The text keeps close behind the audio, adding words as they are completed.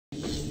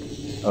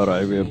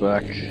Alright, we're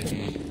back.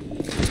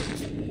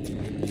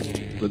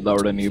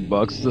 Without any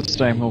bugs this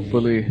time,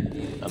 hopefully.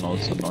 And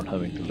also not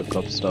having to look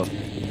up stuff.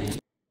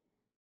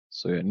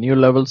 So yeah, new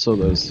level, so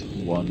there's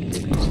one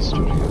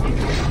register here.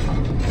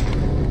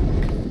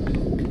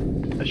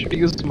 I should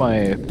use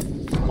my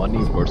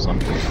money for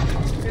something.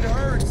 It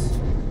hurts!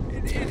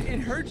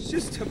 It hurts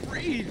just to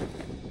breathe!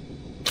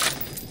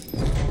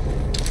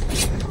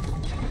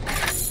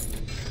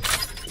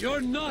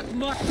 You're not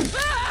much.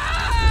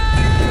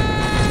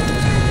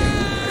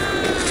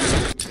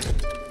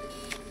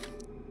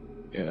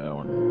 Yeah, I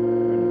want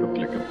to look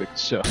like a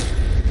picture.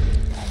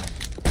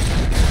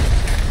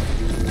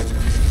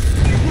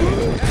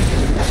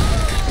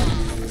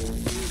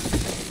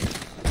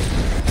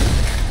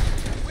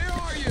 Where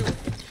are you?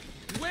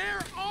 Where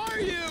are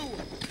you?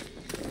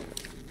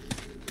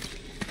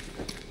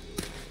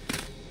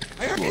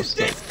 Is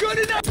this good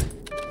enough?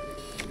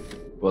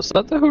 Was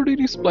that the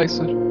Houdini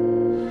splicer?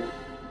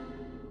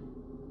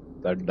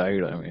 That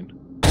died, I mean.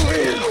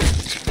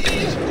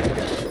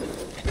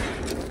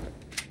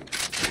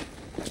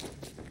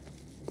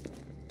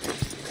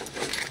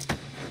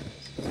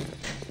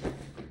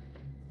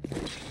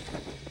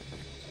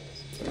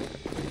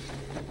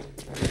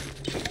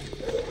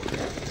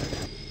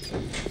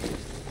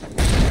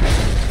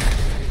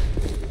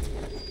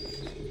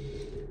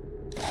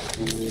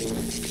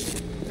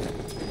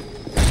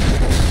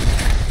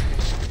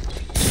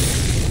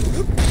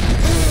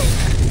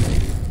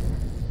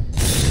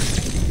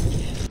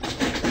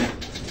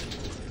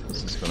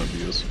 This is gonna be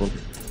useful.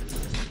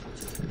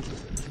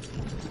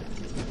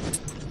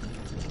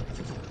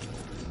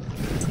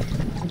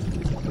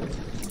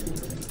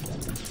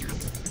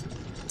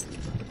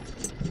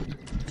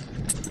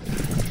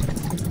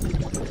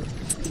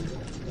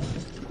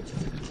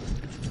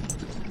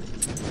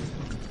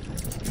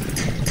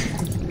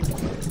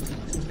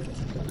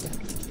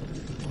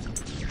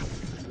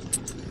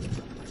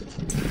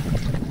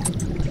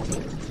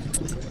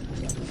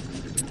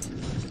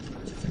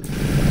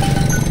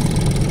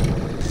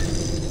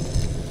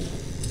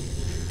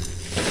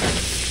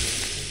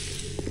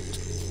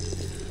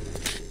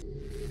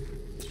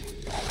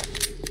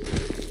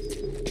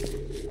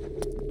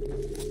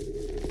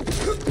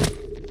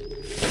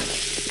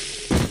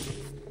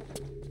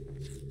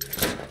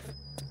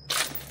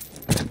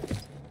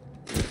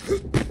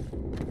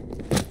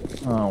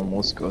 I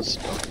almost got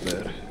stuck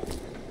there.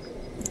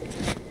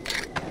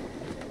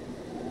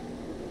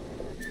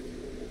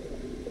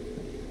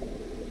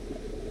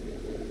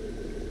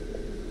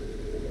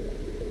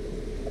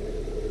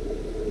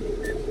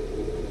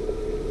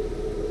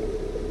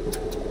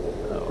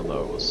 Oh,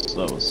 that was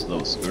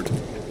good.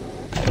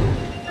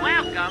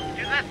 Welcome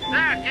to the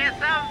Circus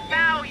of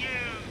Values!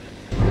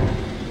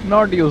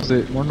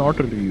 We're not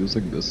really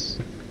using this.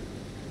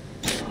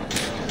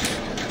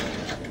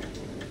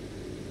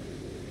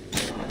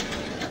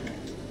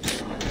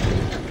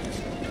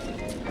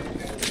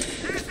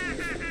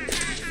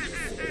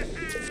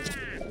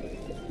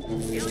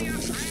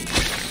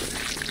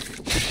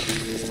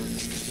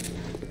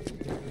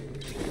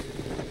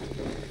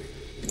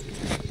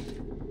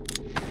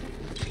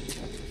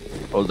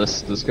 Oh,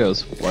 this guy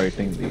was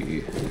fighting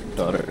the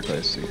turret,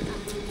 I see.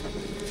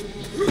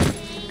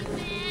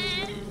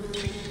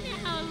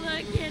 Now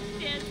look at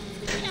this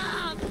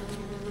stuff.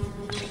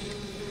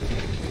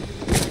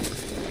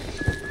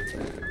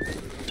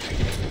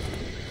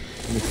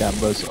 The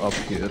camera's up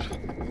here.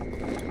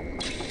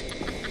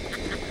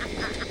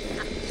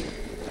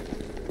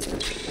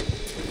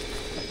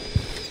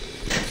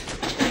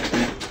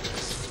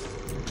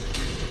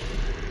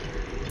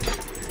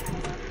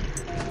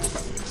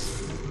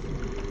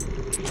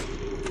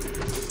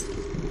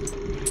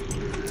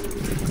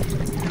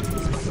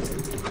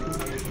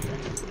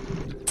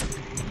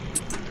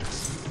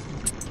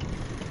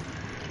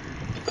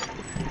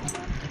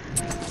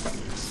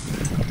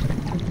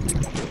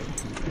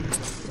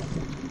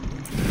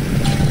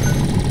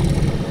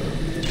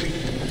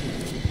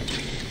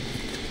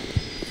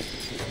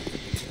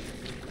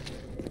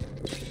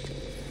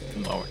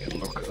 Now we can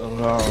look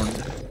around.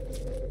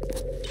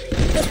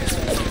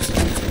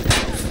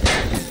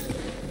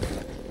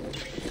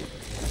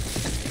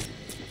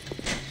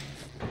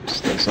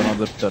 There's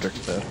another turret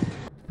there.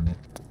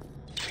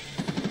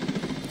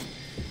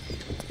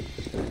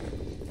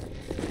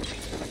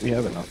 We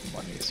have enough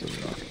money, so we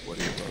don't have to worry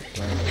about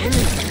that.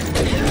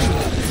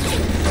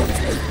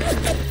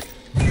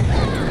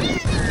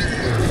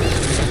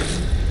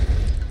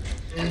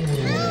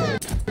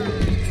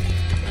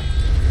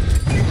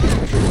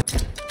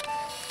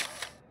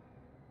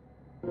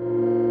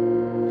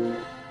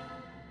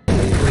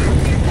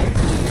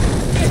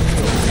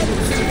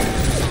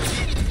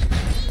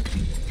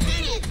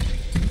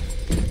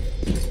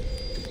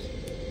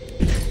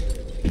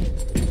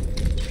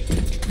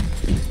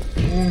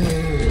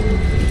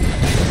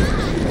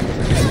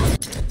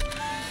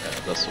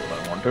 That's what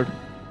I wanted.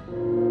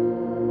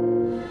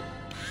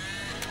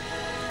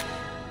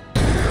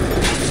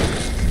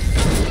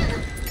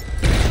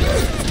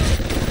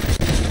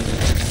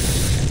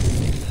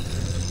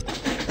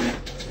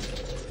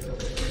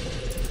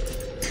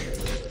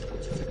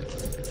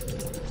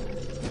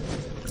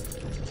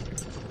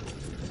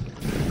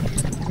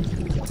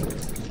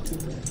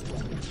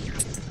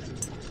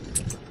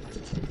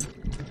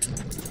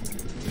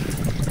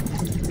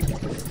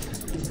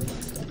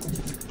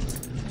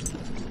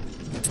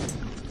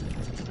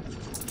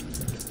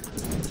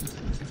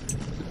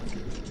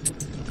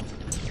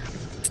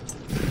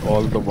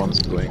 all the ones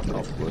going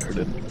up were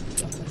hidden.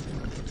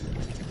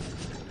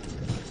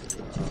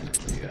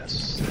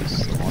 Yes, this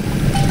is the one.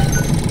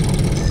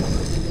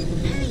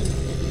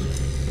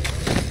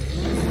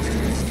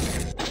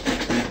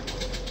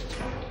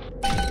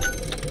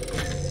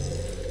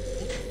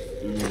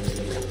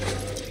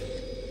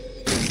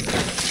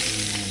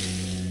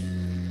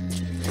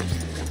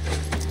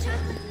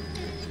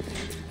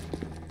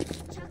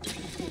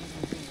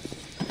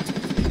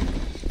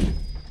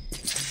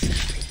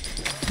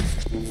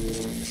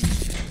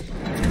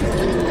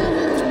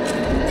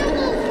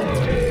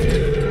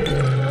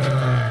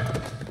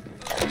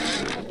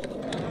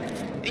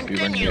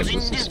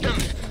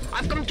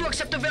 I've come to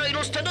accept a very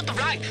low standard of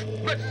life.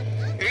 But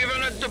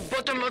even at the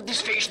bottom of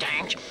this fish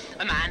tank,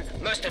 a man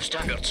must have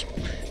standards.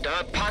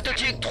 The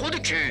pathetic trou de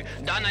cul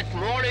down at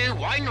Morley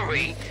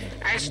Winery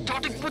has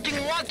started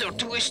putting water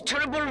to his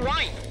terrible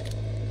wine.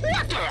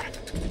 Water!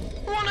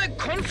 When I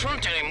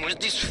confronted him with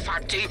this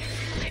fact,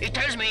 he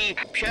tells me,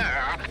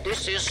 Pierre,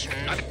 this is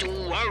not to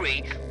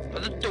worry.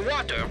 The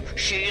water,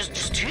 she is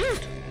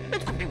distilled.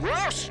 It could be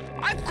worse.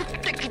 I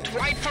could take it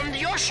right from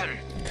the ocean.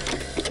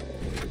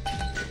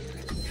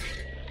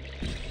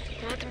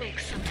 What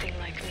makes something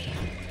like me?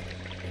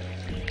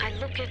 I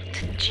look at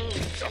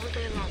genes all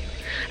day long,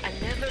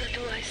 and never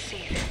do I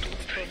see the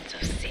blueprint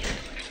of sin.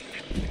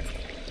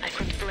 I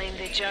could blame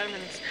the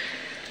Germans,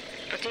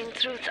 but in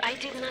truth I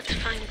did not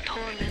find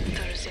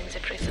tormentors in the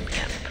prison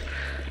camp,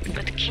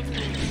 but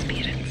kindred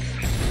spirits.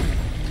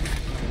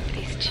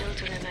 These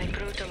children I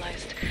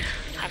brutalized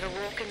have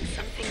awoken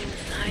something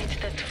inside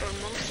that for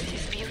most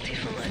is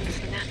beautiful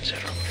and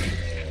natural,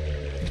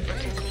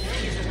 but in me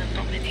is an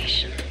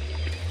abomination.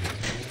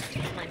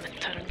 My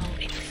maternal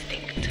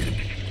instinct.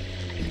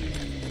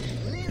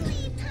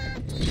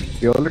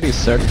 You already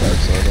said that,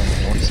 so I don't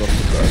know what's up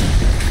with that.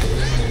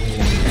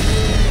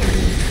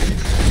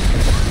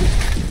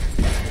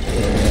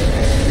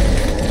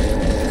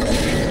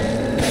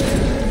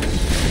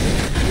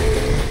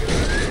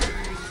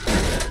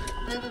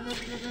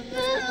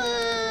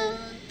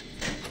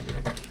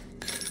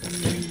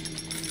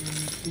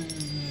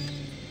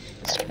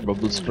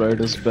 Bubble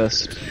Stride is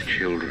best.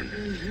 Children,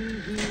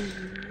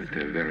 with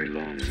their very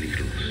long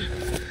needles,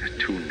 their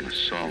tuneless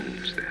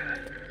songs, their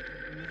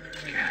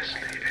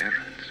ghastly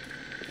errands,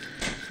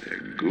 their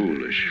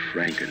ghoulish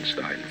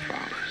Frankenstein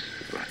fathers.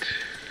 But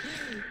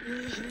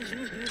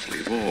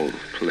we've all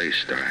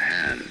placed our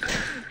hand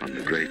on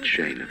the great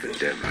chain of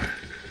endeavor.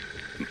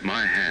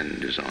 My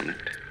hand is on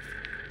it.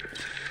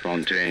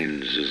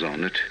 Fontaine's is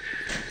on it.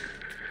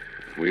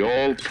 We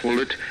all pull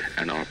it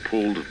and are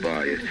pulled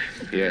by it.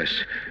 Yes,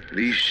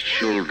 these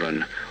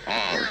children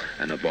are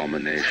an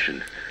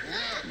abomination.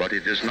 But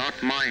it is not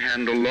my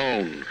hand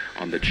alone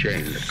on the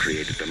chain that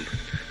created them.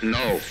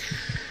 No.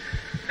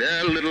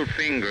 Their little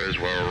fingers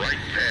were right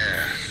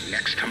there,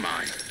 next to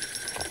mine.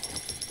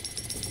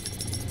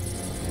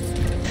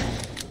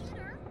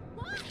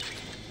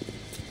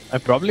 I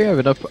probably have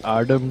enough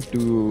Adam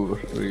to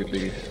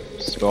really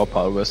stop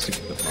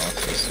harvesting them now,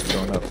 because you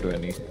don't have to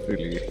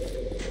really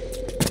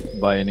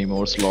buy any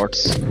more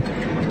slots.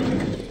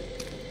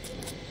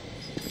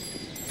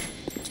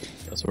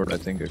 That's what I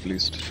think, at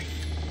least.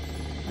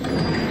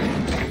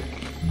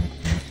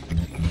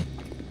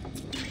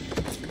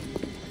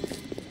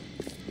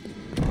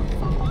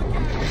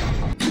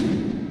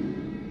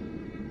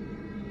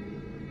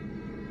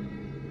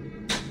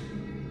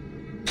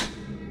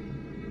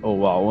 Oh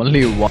wow,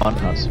 only one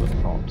has been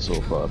found so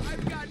far.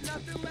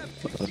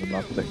 That's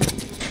nothing.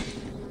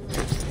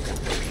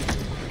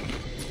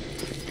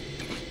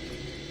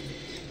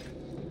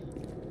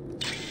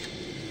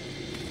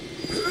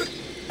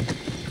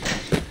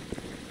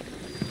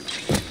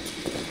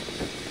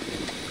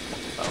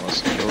 That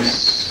was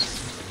close.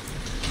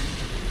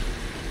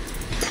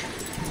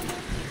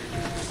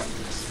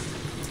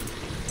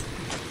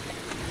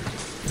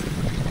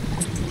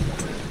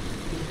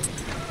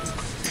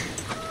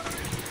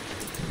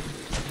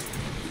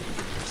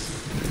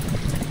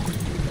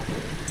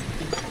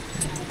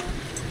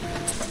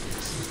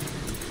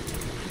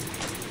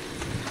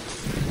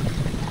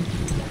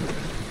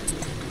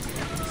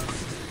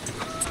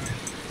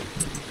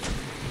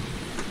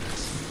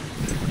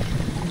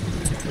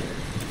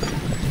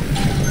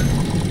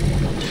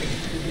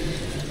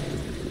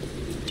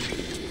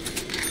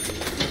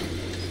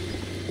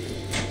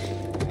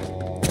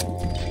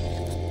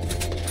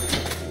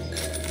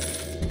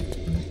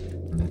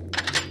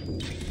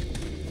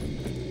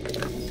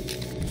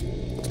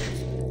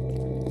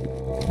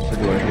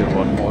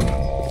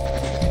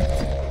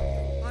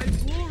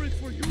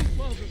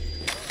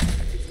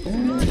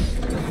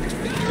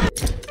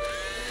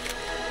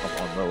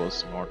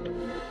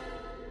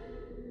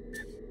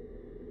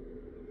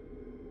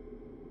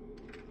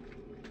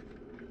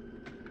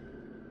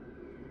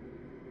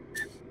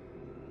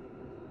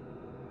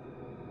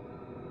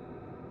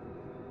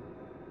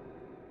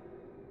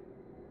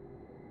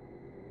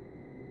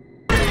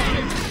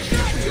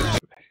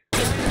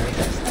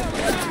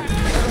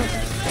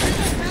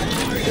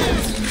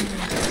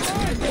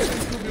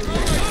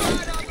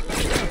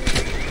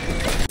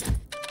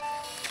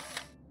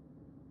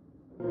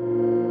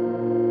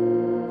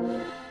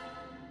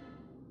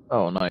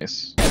 Oh,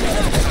 nice.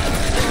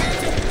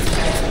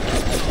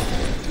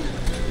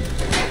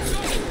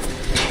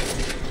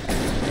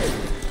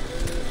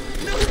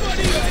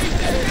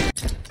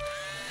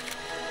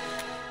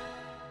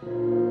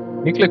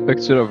 You click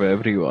picture of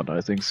everyone,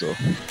 I think so.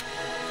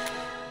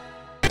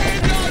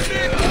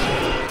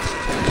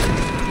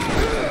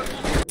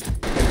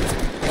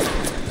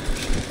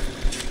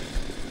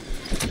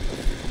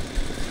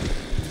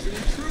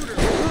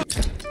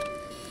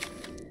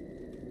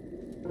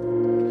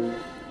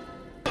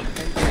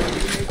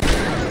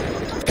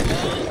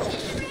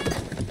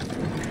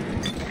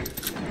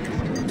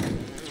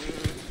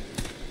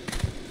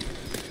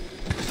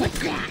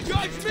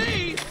 Judge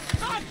me!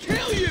 I'll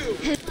kill you!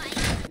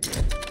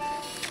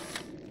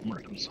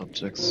 Multiple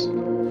subjects.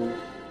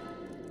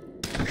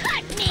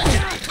 Cut me!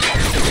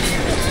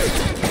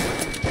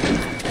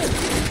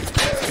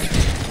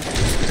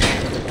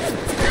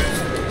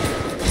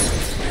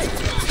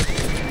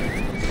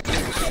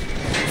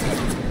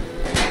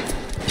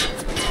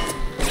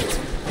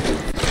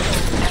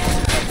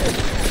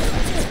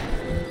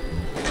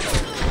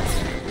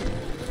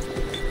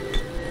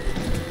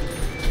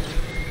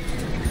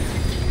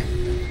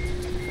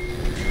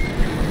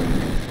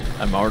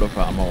 I'm out of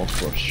ammo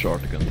for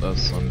shotgun,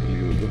 that's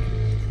unbelievable.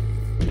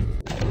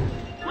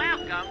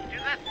 Welcome to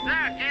the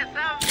circus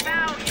of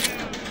value.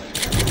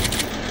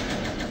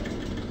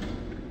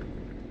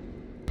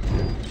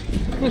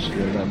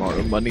 Shit, I'm out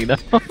of money now.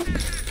 The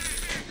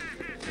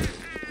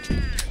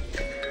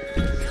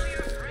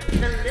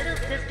Little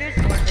Sisters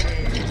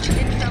Orphanage.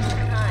 In troubled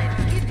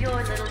times, give your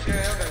little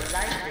girl the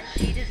life that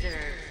she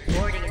deserves.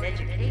 Boarding and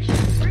education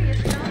free of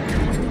charge.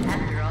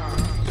 After all,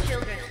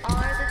 children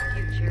are the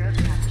future of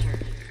capture.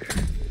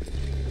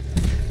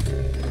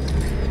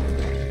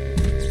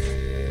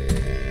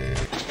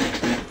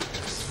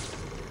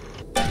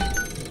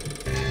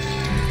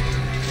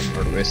 I'm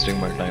not wasting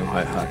my time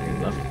high hacking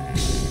now.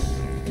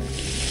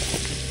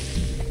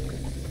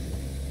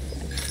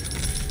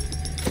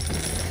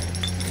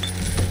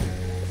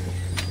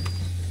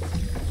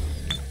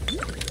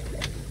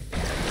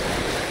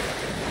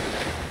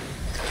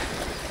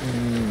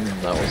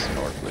 That was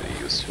not very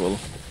useful.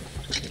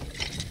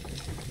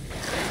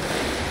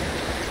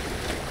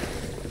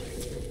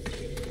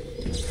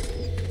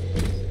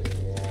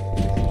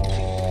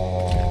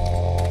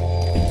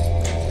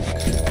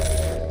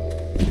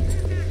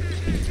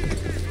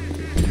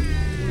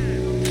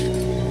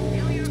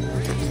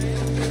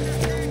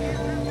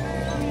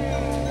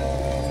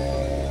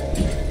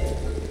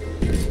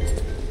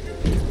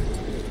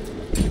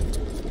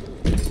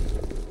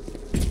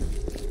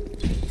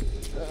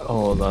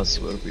 Oh, that's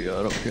where we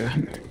are, okay.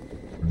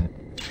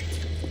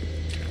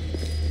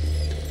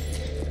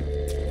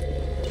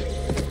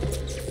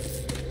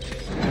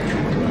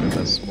 Right,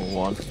 let's move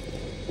on.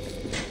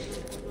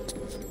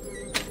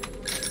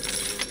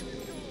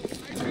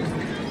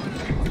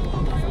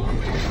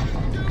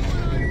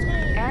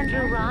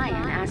 Andrew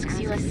Ryan asks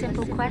you a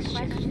simple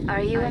question.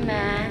 Are you a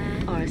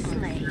man or a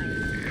slave?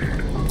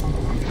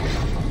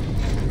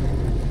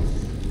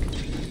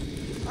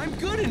 I'm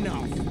good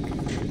enough.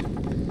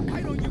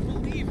 Why don't you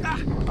believe that?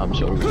 I'm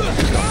sure we're gonna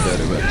come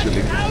there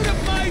eventually. Out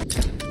of my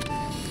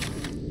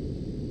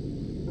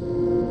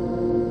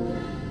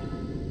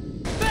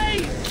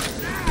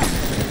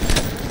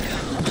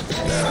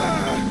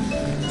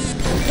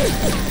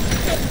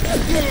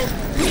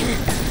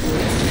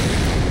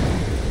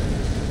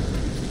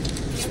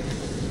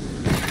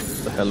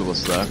The hell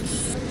was that?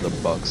 The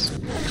bugs.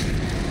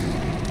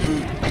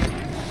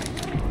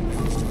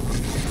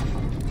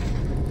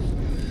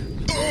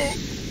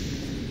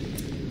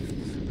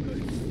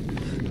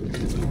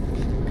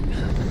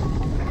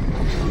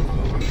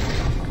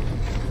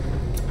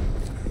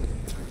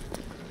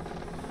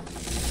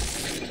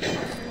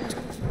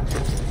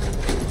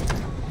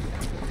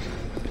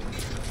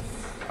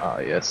 Ah,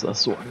 yes,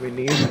 that's what we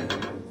need.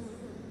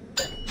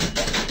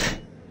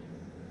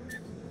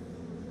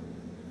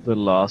 The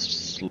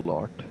last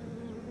slot.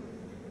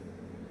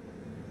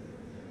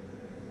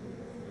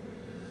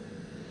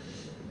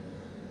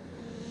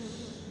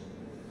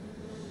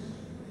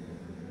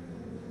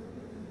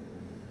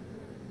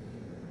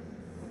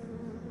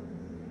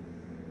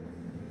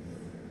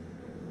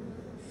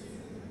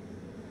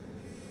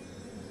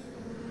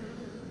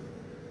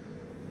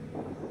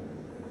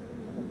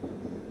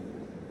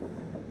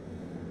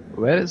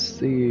 Where is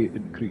the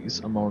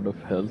increased amount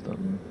of health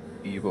on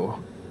Evo?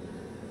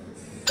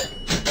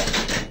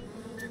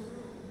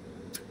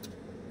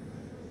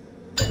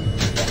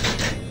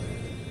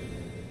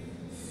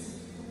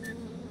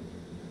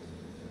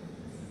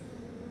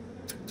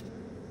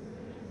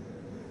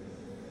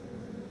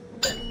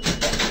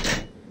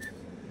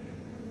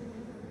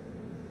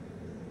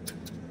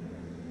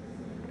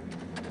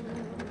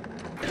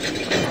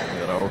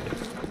 We're out.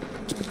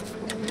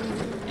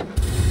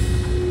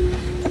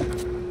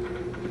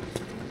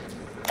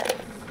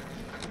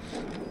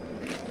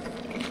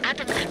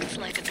 Adam acts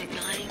like a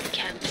benign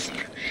cancer,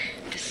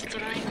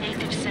 destroying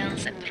native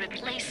cells and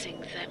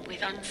replacing them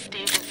with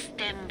unstable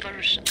stem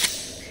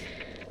versions.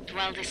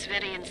 While this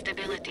very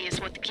instability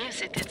is what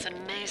gives it its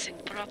amazing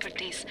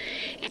properties,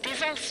 it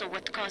is also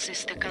what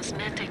causes the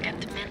cosmetic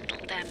and mental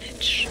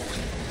damage.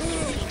 You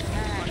need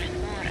more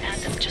and more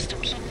atoms just to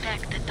keep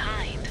back the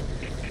tide.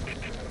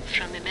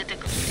 From a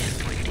medical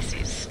standpoint, this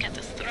is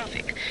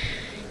catastrophic.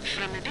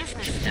 From a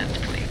business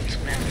standpoint,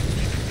 well,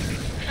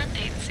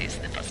 Fontaine sees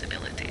the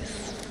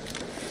possibilities.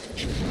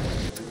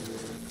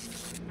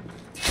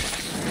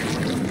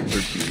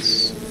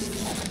 Herpes.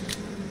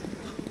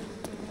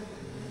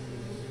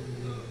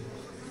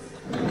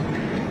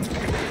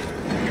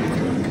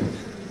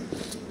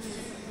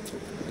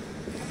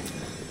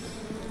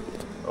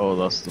 Oh,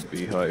 that's the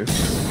beehive.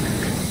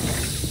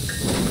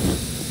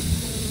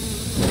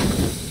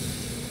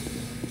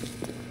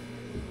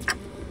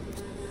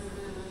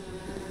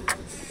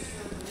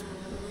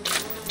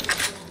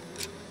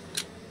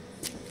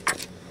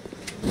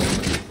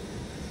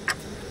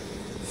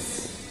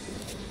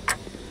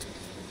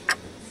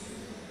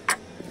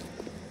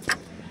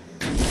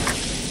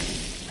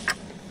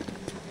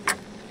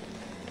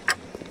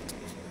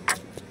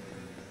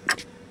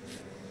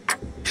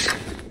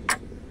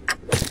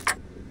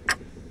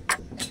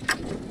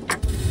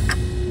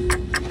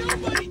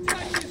 Nobody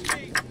touches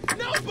me!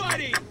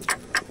 Nobody!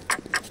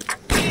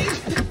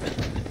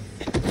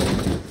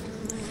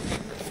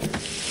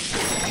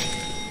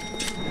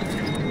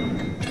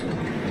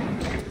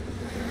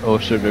 Oh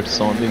shit, it's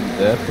only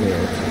there for a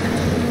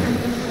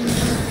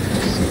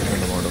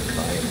certain amount of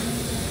time.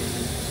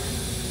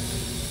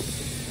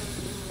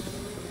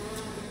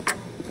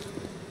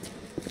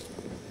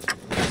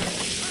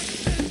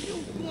 You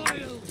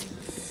boil!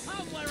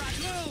 Come where I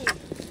go!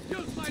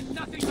 You'll find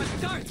nothing but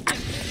darkness in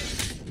it!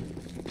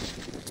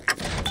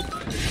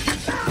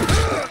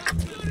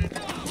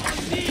 On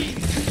me!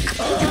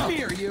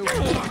 Fear you!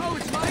 Oh,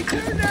 it's my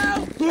turn now!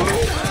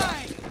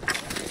 Die!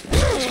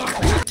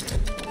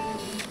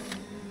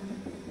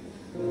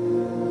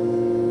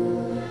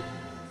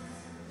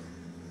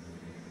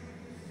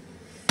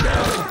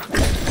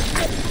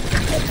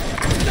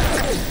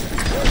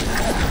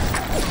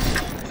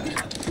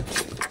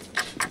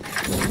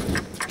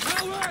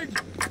 Howard!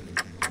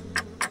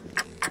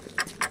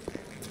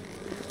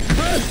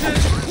 Person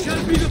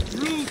shall be the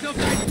fruit of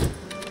thy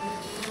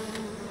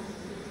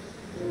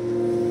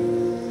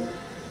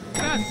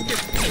basket.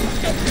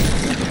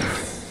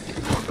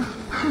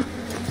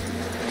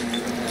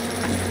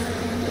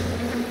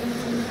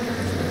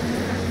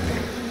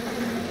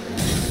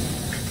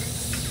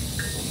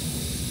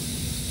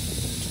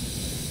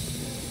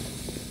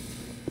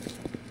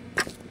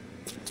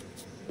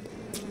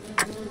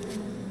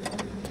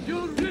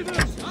 Your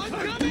rivers, I'm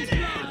coming in!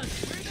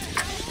 Where the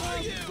hell are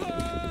you?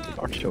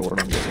 Not sure what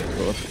I'm looking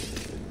for.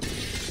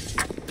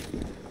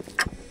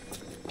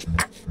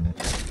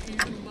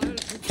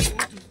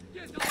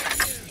 Get over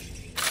here!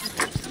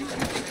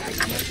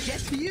 Get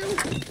to you?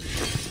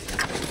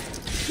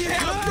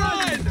 Yeah,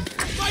 run!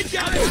 My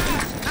God!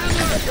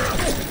 Hammer!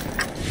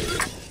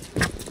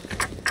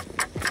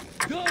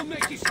 Go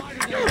make you smarter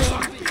than you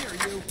fear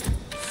you!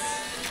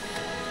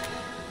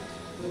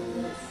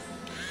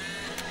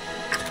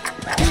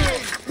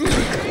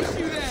 Face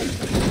you then!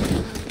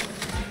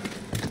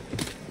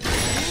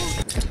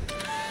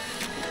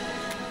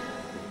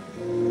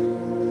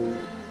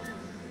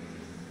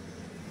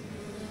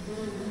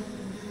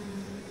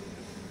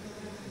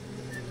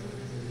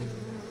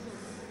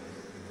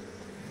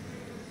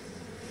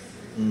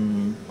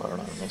 I don't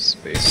have enough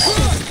space.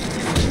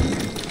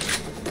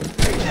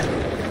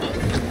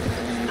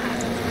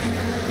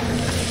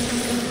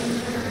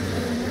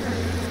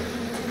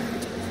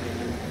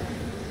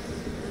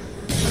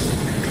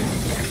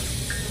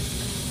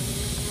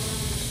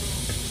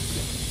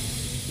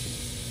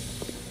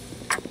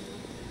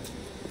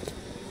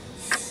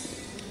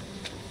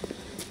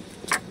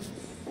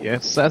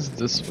 Yes, that's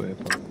this way.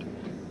 But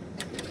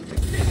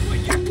Is this what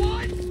you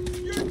want?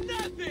 You're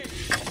nothing!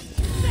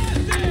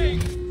 Nothing!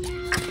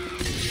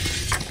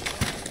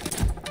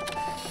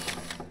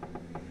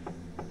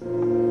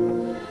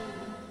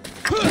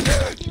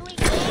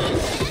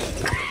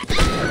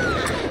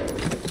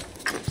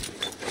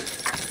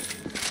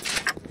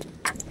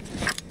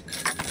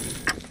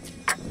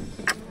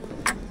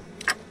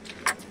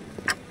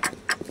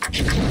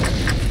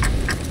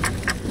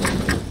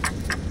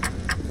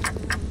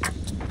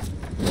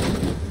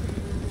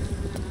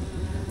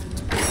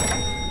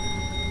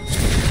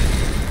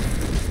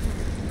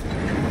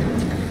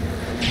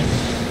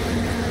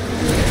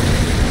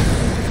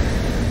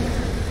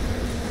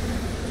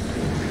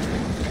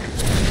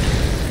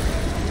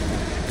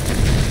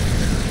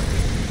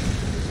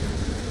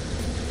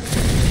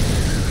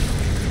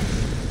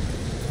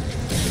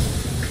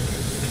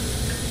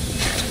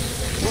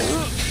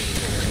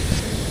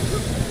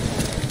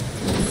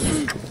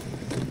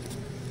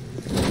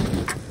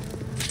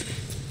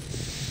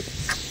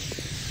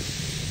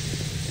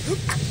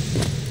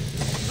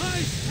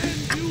 I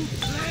send you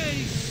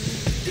place!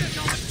 Get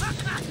on!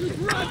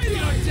 Run, you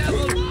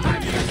devil!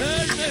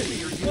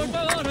 Por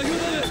favor,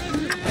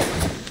 ayúdame!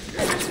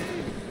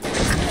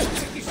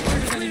 He's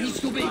smarter than he needs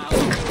to be!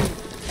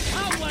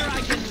 How where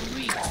I can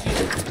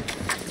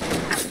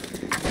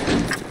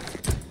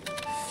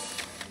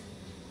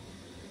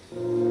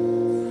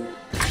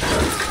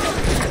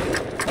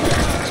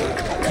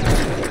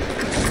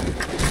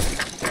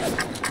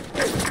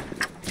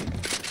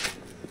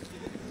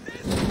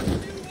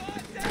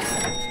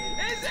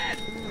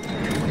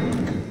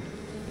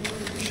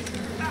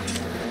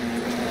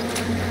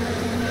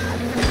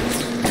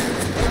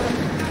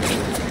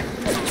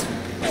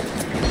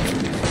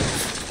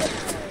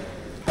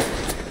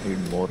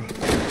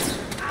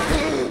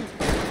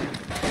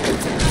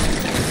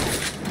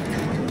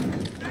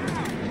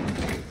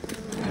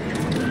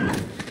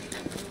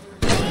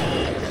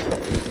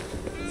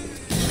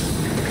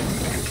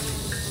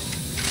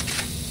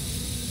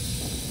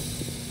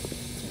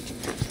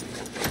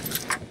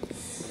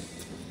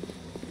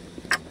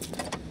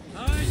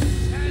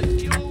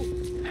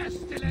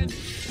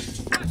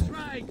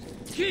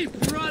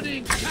Keep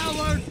running,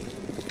 coward!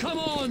 Come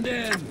on,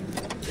 then!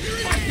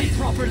 Fight me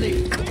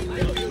properly!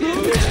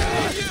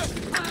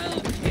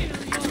 I'll kill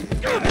you!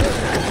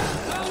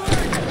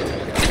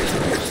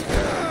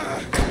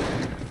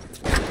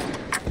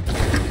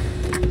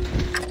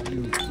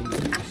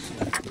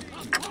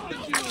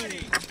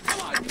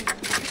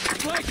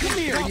 Come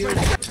here, you!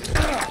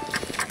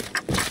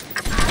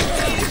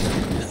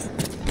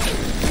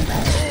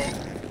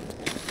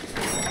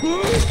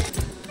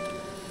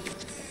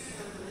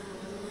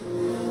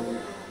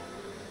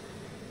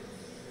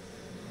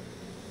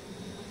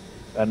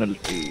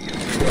 Penalty.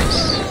 Yes.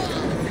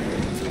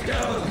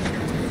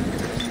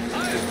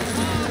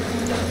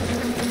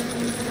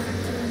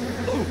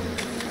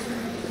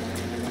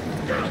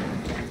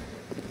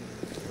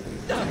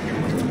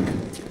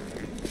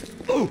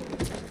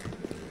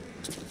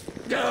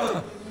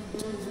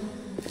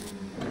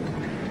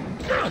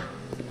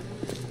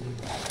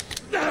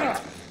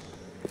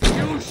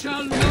 You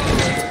shall know!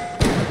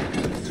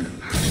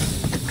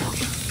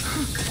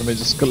 Let me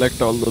just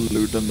collect all the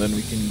loot and then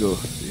we can go.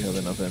 We have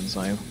enough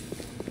enzyme.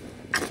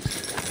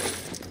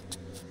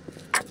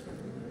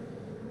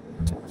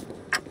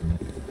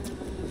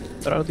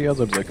 Where are the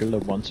others? I killed a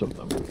bunch of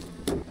them.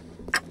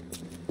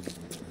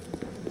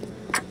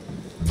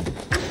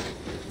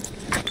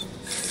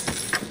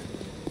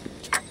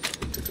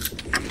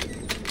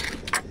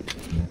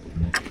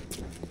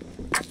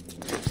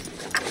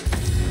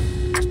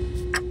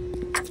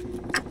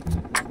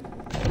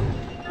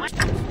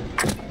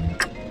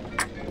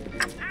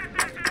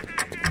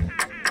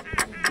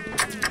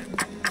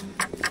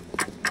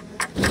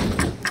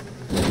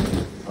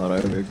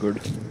 Alright, we're good.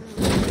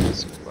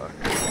 Let's go back.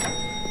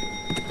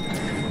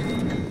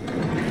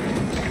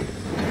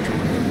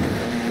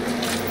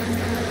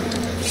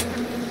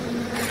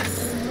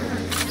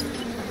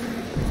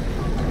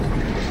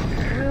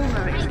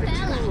 Rumor is the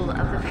tool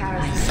of the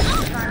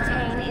parasite.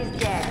 Fontaine is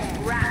dead.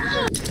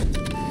 Rapture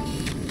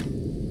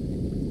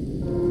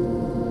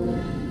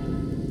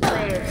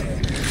lives.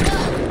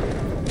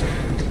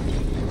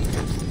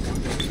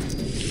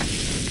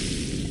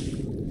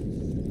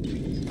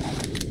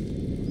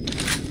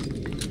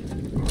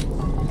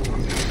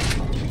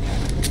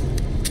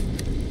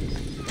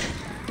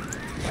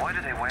 Why do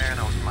they wear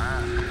those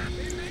masks?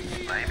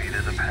 Maybe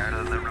there's a part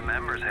of them that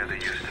remembers how they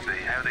used to be,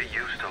 how they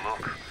used to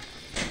look.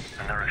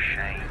 And they're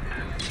ashamed.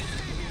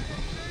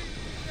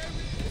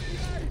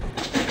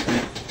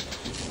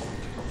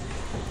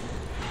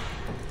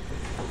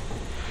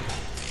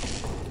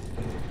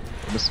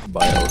 Just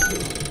buy out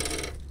here.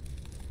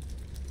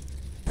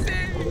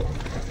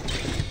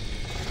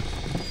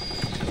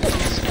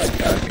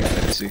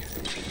 Let's see.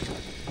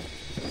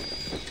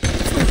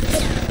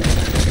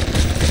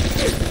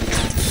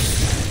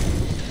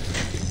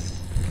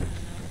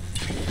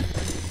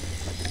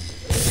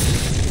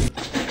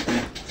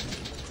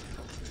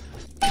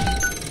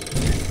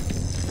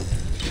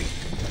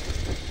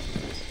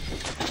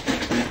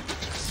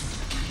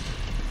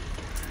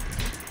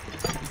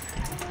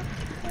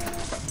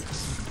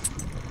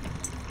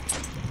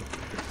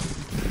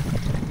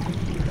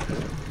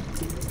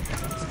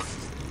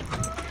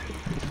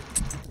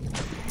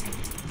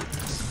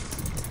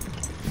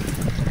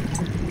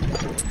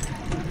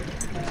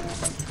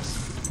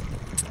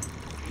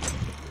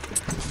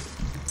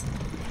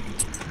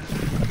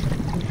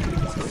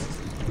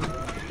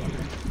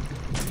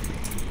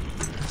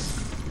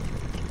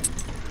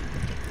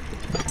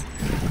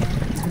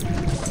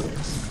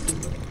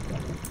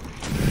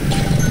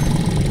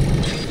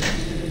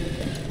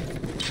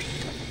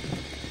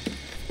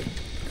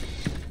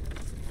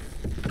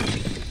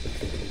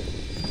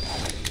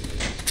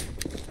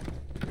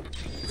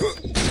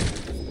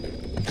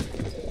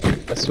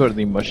 I swear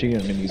the machine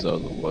enemies are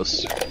the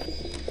worst.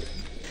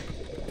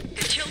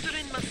 The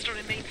children must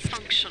remain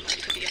functional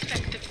to be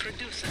effective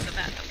producers of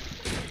Adam.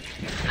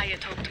 I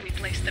had hoped we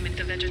placed them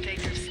into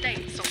vegetative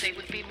state so they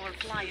would be more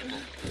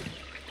pliable.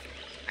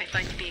 I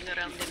find being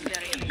around them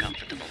very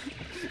uncomfortable.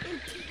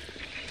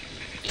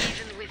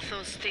 Even with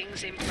those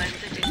things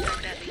implanted in their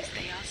bellies,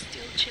 they are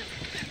still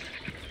children.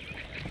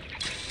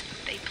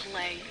 They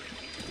play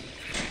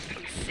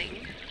and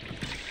sing.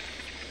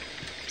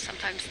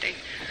 Sometimes they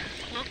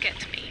look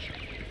at me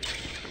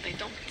and they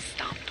don't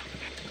stop.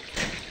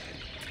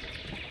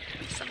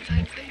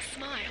 Sometimes they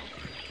smile.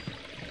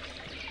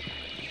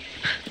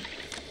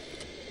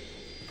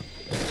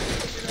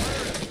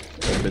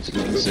 It's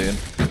insane.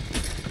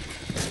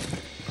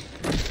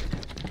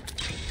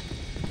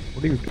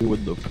 What do you do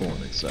with the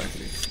phone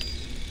exactly?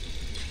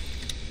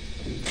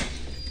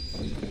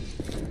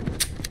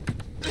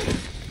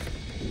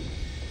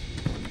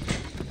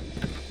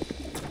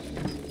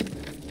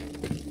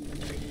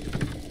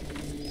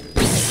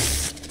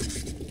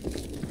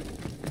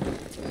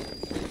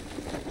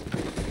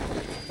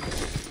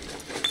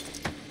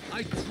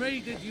 I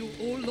traded you,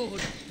 oh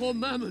Lord, for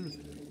mammon.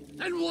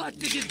 And what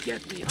did it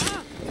get me,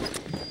 huh?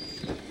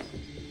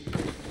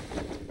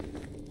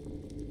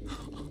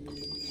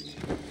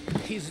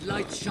 His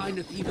light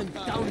shineth even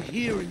down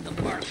here in the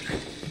murk.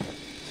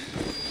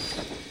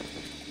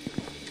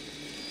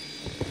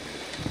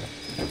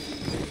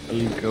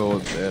 I'll go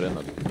there and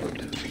I'll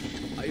put.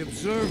 I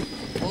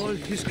observe all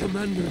his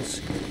commandments.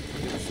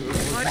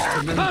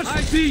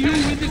 I see you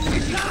in the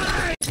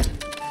sky!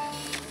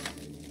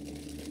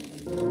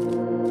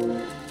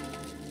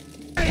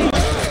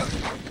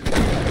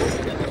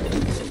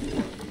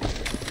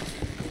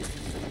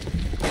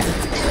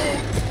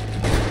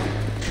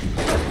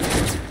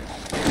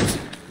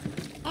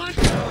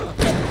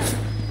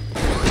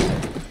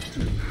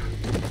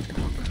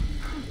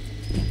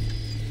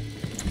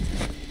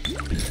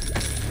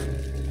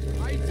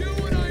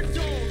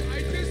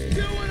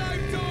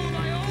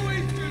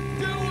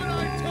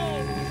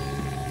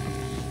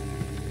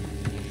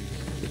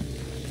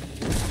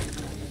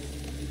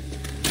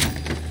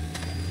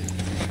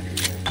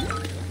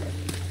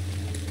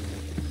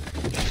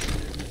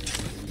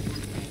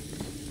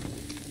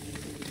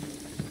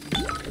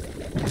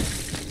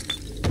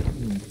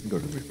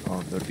 Got to be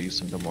found a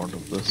decent amount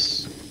of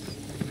this.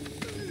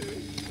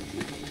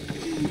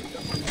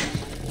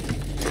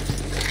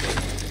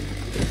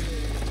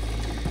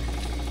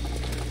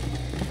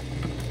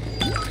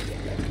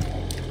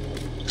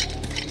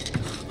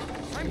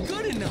 I'm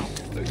good enough.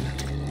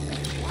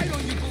 Why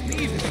don't you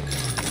believe it?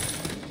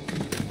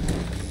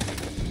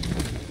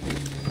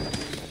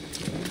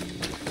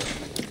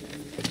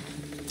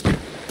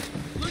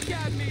 Look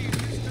at me,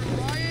 Mr.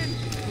 Ryan.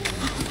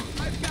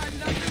 I've got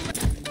nothing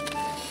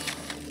left.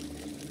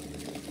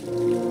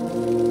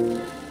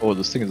 Oh,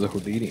 this thing is a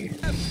Houdini.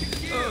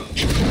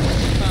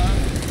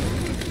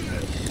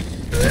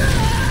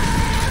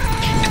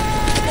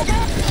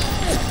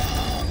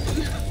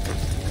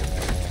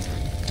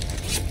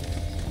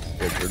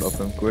 Get rid of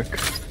him quick.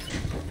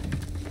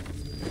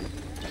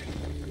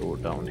 Go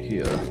down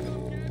here.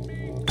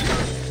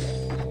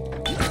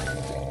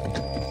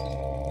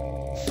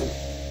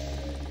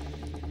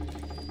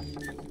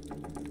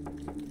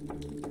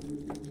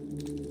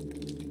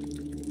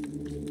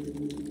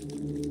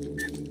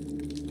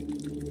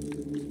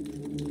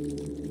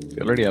 We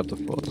already have the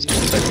first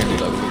and second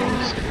level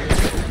ones.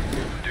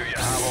 Do you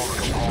have all the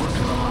components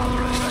for the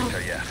Lazarus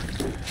sector yet?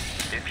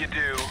 If you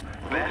do,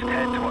 best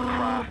head to a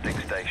crafting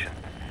station.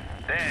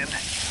 Then,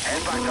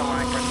 head back to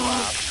Langford's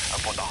lab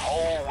and put the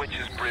whole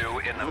witch's brew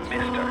in the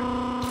mister.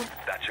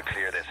 That should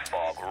clear this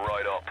fog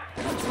right up.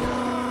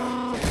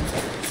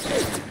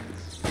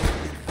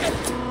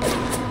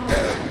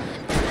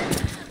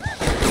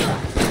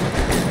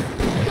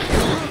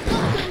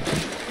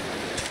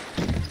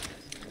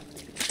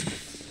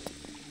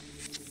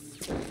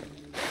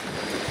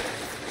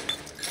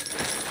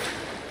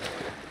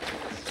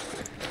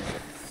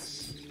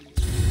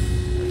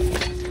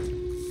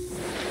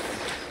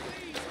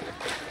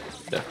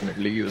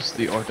 Definitely use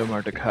the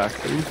automatic hack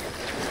tool.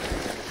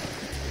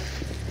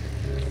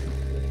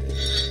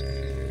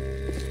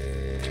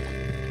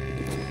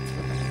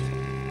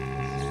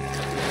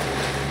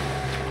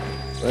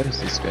 Where is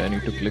this guy? I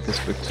need to click his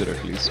picture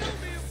at least.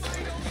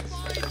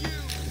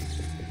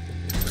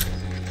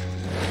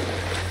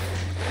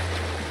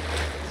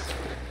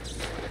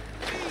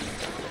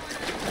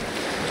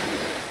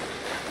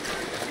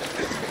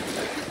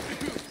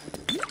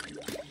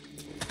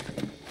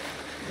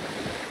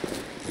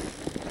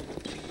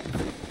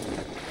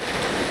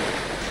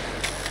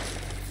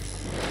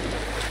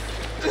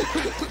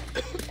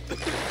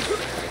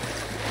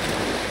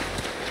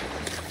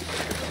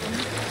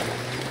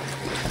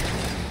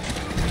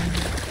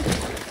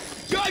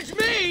 Judge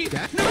me!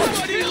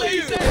 Nobody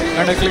lays it!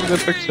 And I click the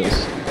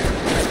pictures.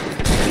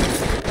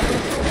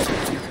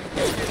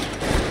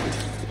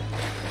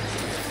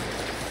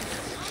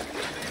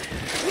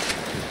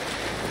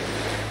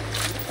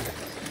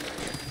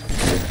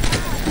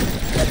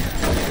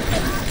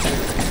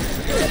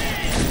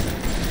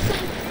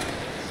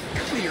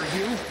 Clear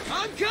you!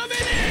 I'm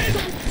coming in!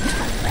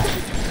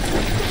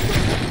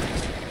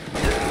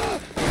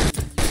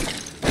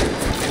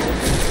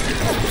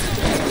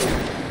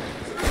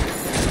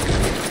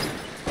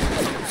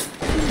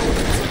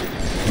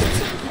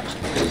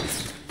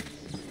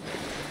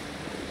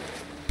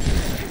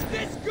 Is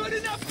this good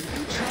enough? Are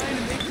you trying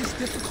to make this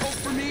difficult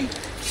for me?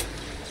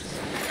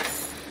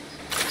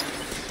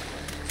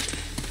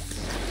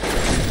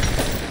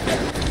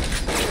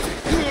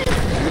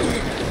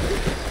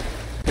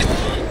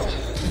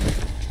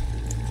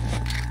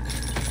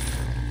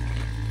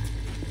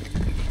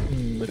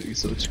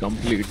 Research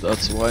complete,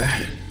 that's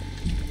why.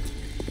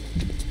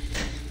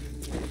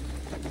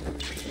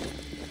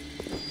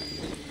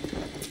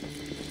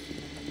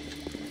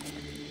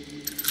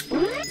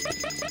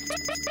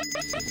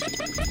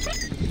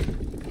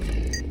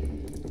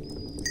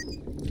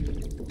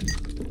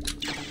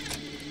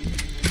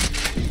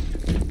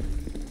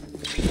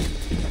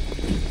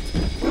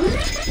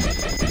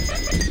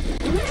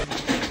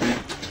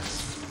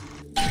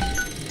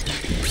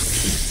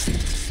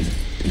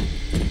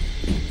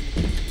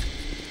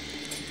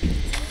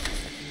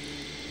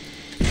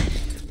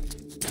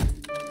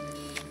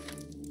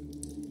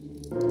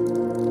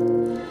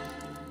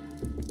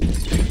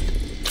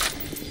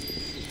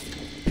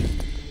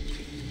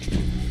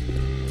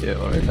 Yeah,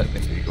 alright, I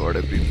think we got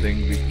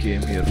everything we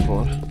came here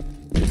for.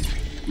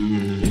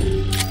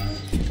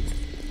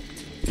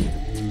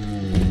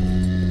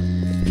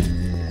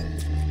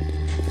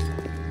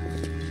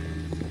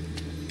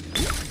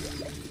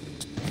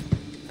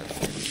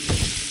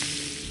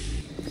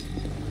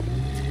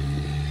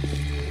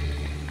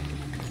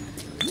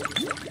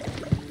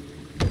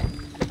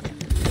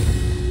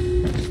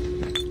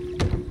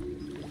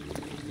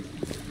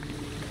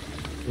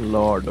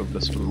 Lot of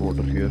distilled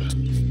water here.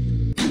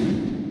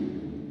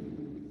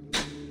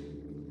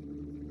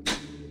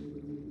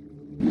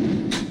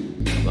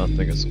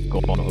 Nothing is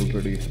gone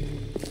already.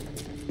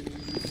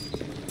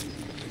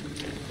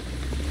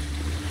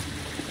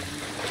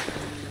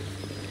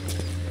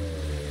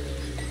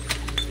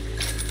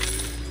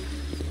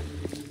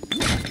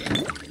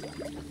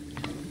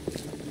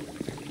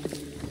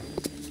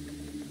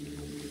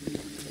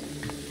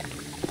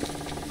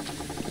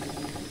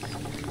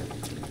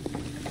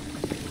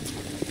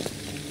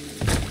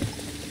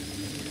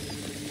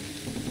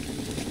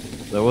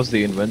 That was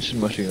the invention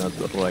machine at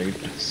the right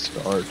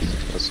start.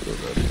 Let's do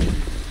that.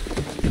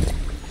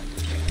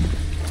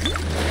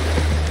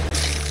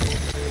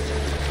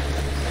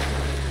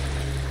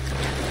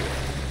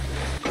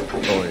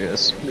 Oh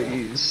yes,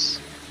 please.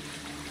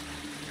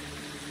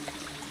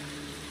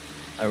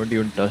 I haven't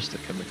even touched the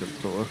chemical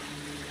thrower.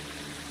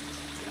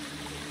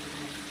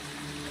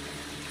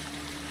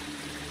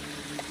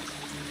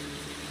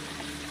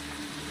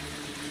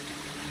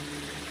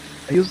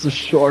 I use the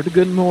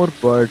shotgun more,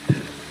 but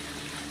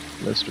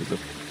let's do the.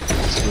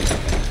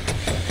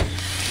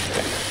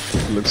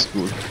 It looks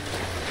cool.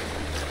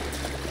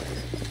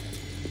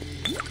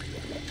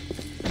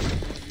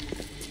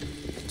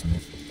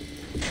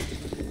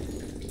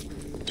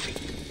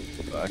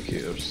 Back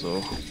here, so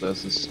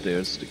there's the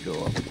stairs to go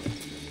up.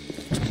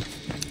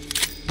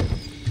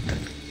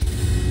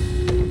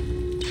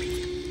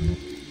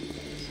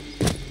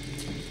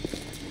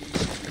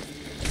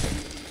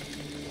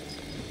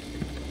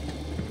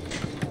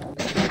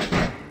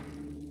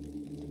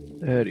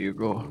 There you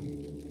go. From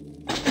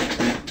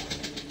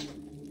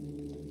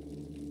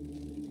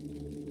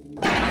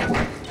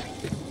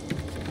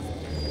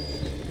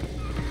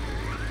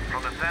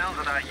the sounds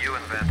of that you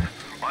invent,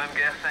 I'm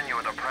guessing you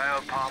are the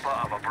proud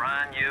papa of a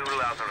brand new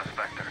Lazarus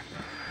Vector.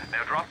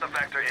 Now drop the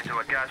Vector into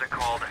a gadget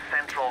called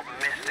Central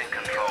Misting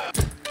Control.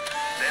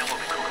 Then we'll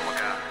be cooking with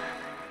gas.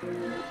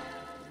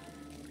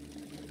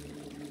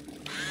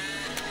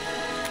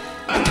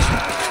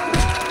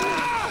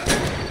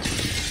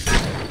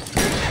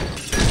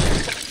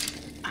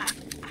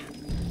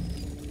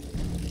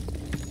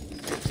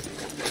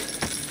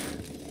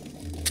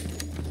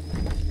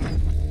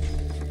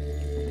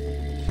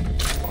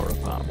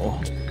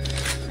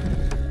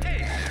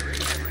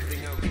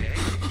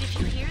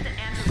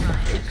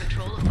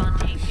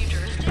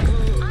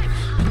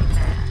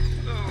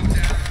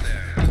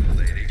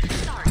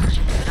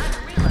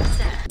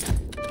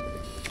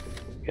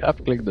 You have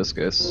to click this,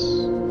 guys.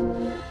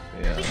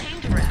 Yeah. We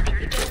came to Rapture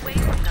to get away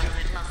from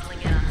government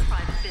muscling in on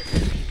private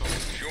business people.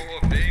 Sure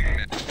thing.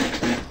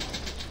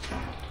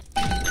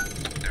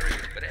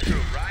 But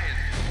Andrew Ryan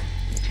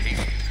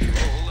takes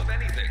control of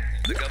anything.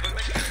 The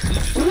government council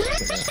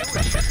just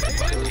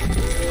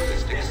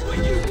statistics for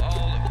you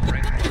all of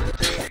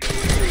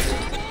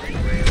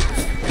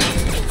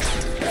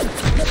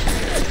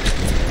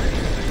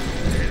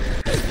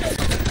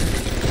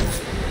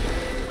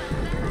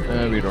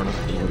We don't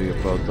have to worry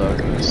about that,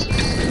 guys.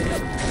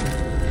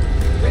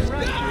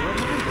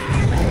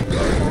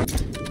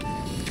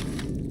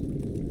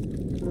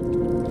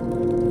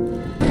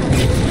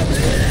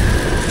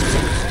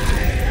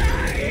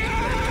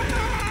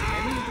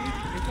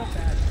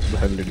 The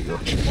hell did he go?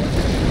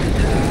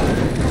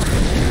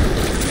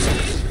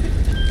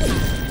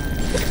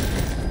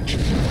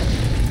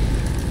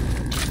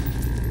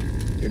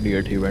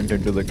 Idiot, he went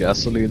into the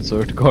gasoline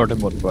so it caught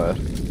him on fire.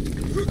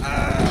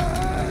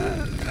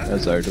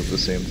 As I do the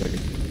same thing.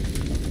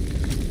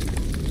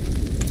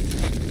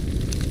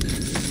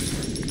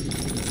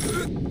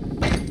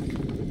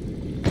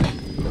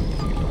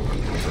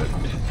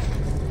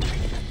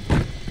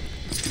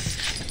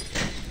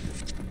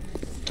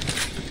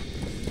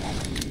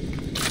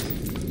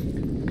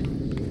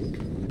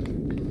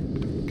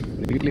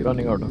 Really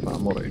running out of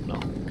ammo right now.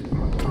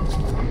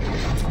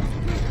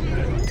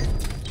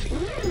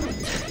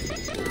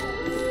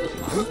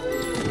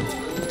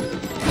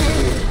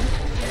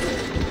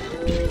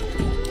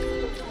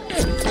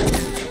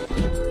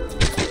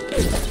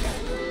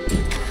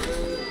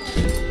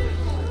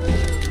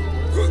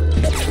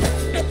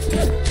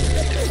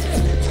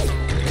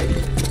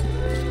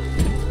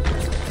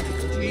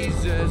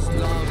 Jesus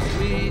loves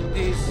me,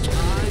 this I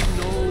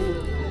know,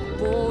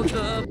 for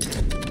the...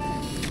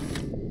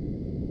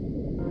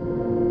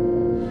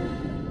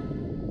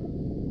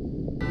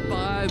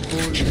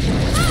 Bible.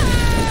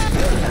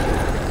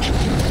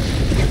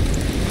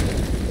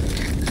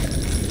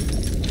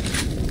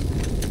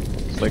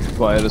 It's like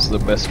fire is the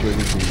best way to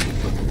do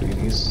the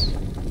Houdini's.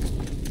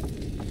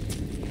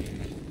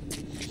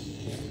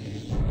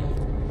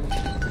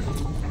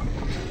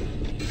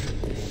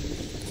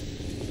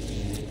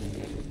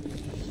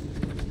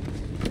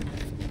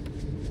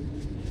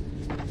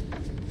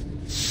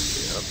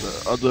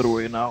 other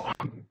way now.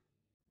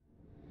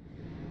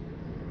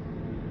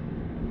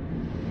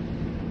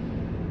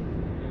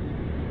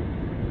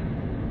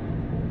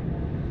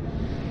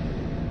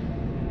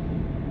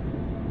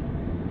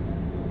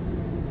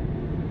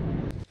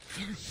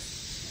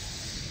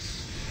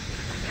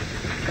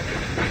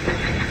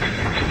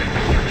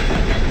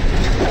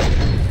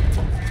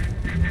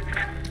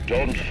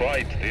 Don't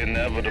fight the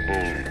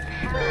inevitable.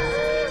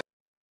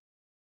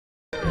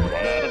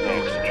 Run out of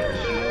oxygen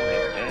soon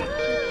and just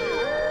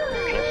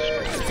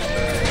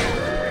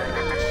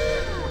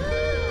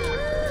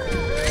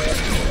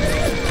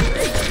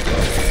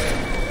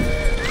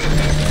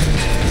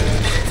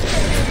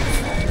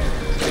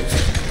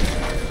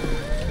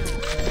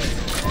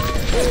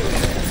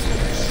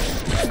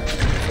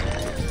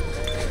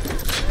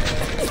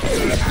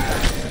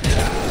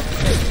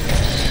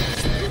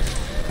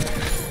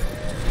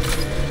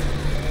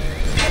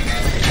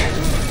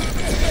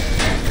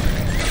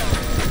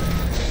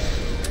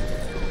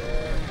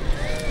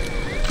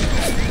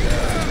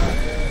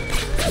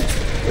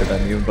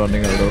I'm even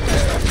running out of.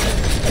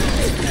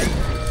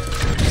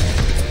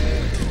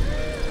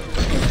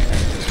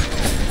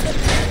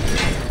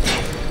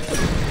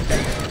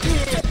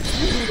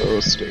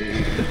 First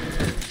aid.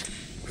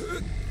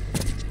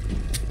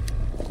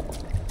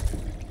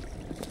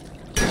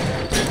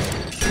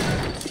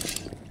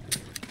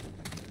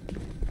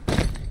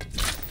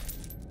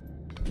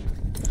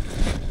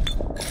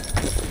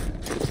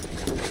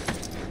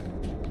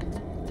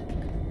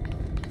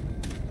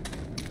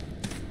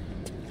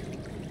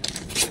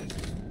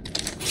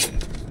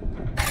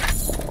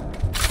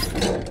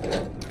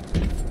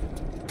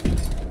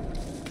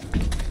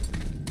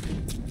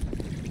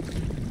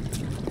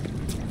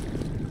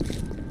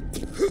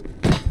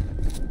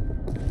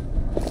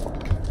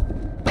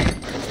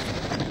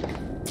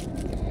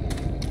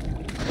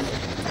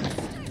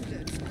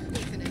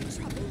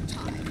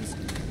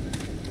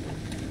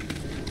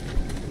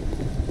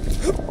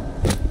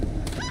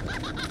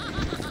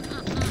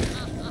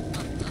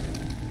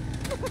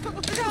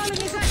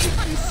 Darling is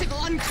uncivil,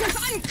 uncouth,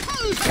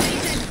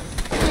 uncultivated!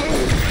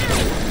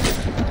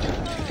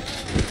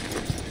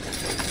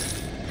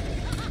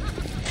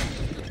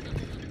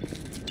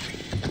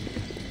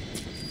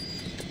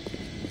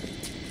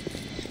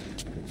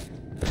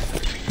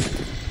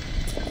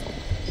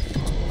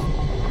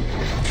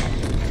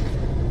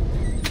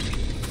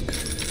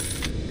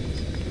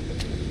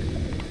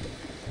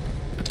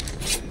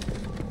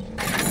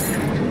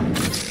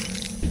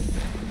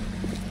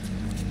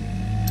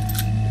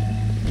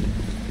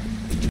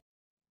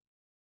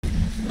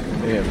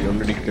 Yeah, we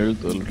already killed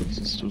the little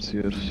sisters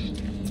here.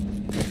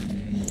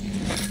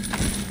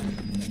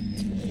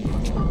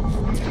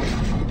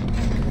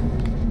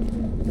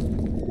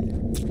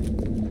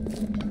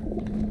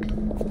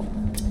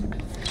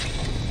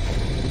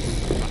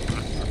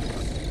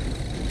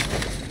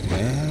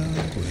 Well.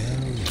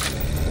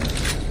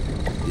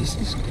 This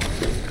is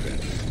quite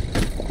incredible.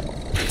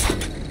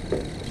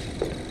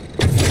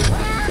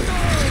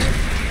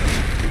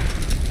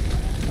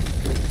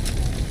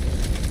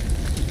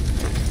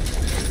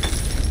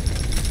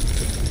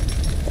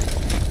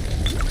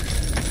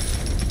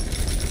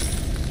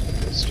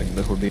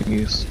 The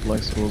Houdini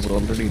splice was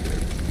already there.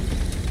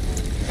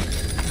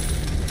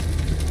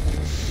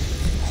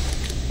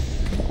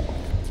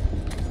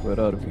 Where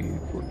are we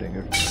putting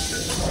it?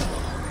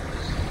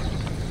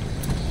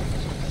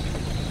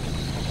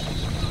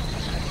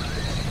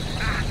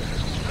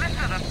 Listen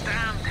to the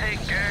damn thing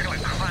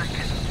gurgling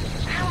cracking.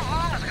 How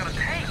long is it gonna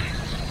take?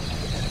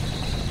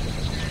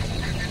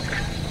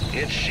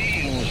 It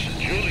seems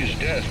Julie's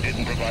death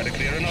didn't provide a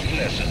clear enough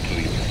lesson to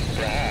you.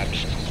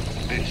 Perhaps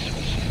this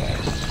will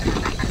suffice.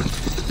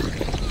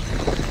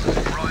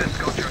 Ryan's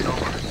got your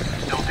number.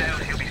 No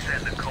doubt he'll be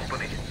sending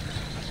company.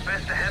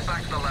 Best to head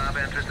back to the lab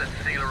entrance and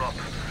seal her up.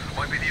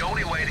 Might be the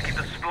only way to keep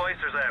the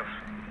splicers out.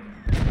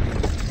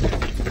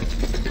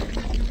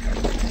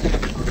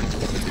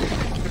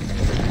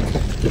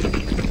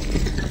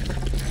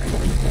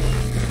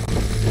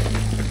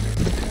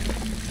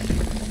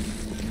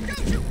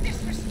 Don't you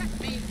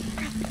disrespect me!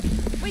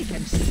 We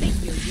can see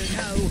you, you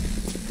know.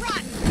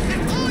 Run!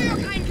 That's all your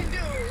kind can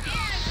do!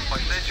 I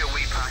sent you a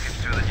wee package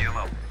through the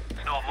pneumo.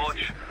 It's not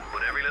much,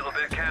 but every little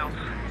bit counts.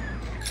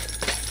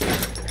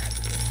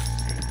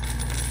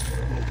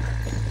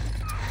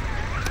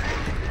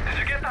 Did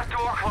you get that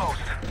door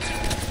closed?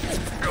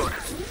 Good.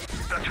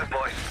 That should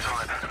buy some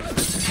time.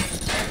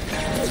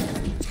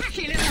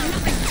 Tacky little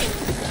nothing!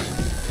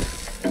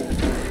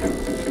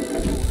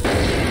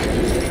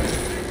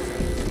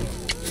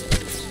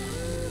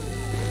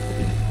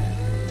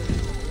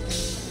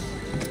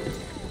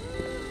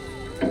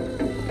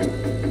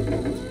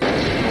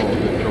 Oh,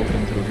 they're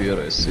broken through here,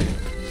 I see.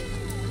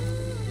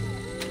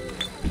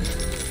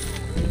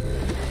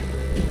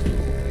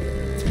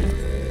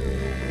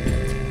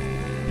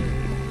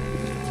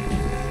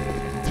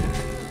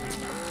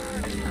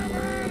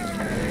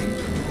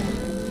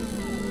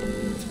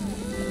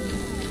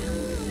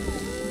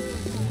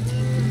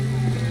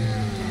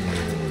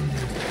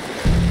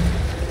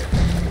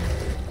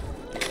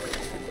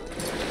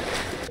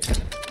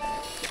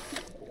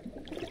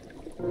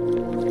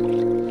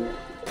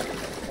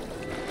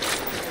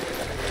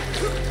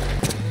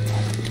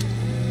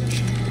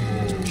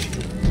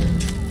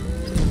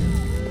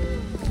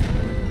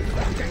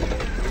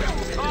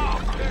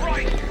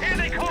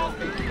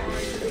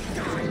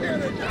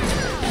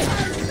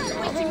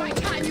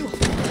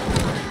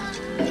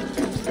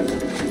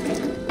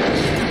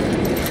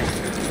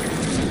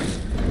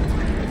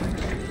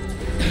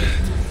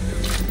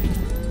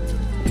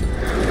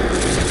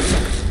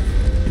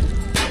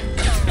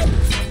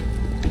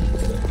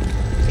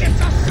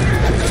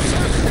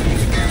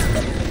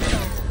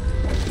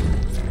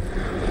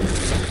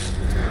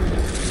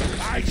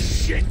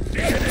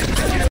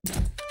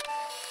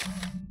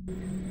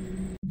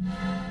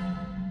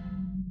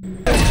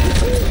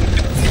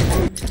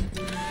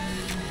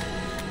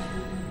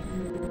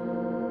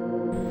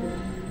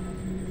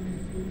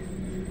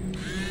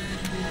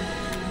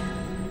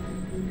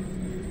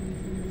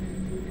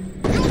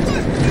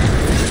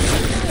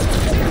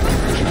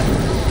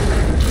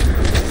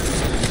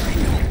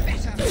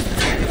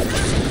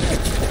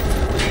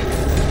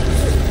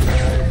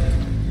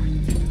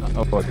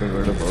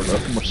 Forgot about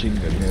a machine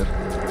gun here.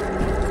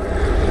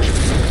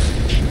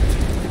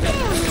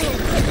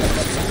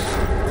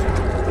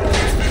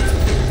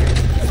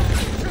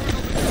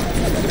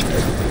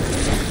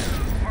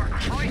 For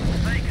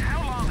Christ's sake, how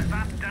long is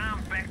that damn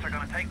vector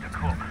gonna take to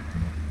cook?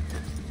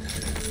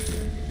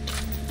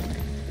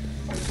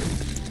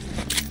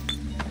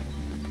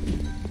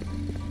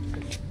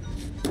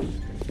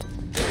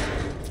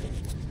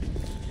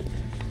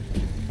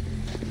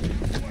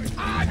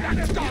 I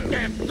gotta stop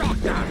them,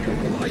 doctor!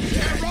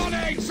 They're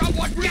running!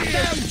 Someone get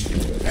them!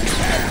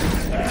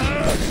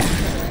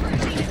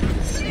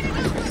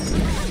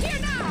 Here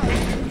now!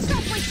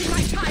 Stop wasting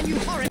my time, you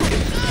horrid...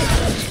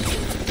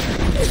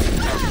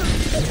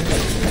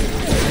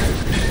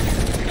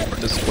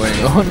 What is going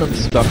on? I'm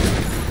stuck.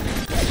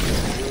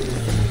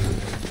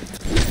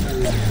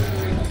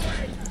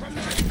 From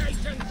my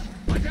patients!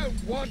 I don't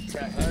want to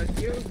hurt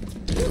you!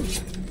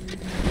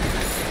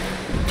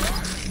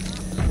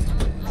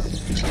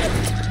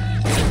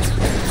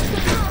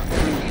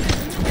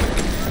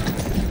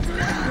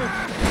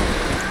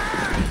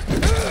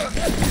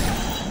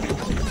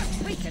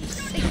 We can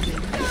sink you.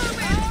 Run,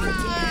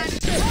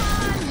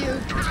 you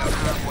coward!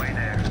 Halfway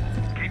there.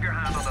 Keep your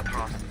hand on the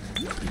thrust.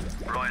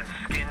 Ryan's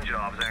skin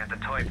jobs aren't the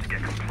type to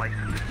get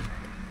complacent.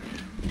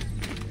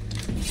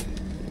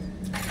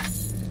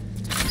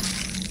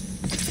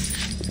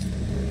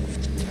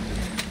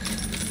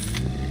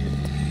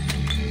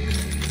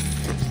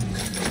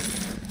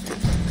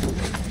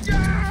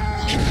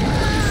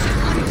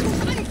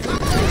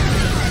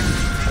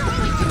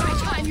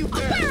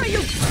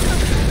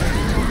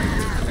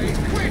 Hey,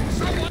 quick!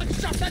 Someone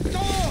shut the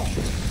door!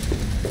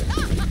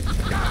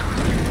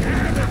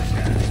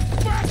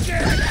 Fuck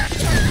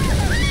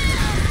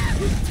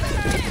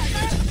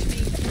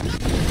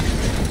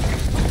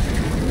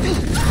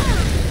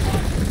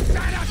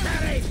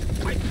Sanitary!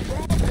 I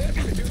promise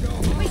to do no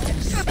harm!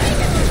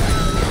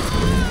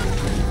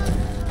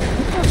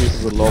 This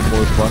is a lot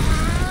more fun.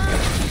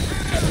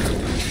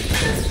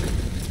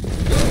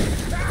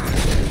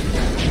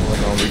 Oh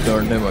no, we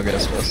turned him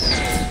against us.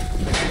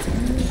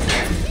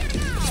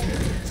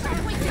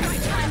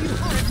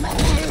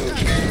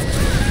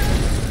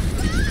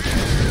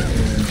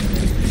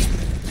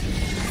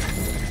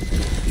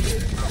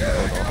 I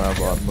don't have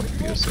armor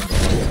piercing.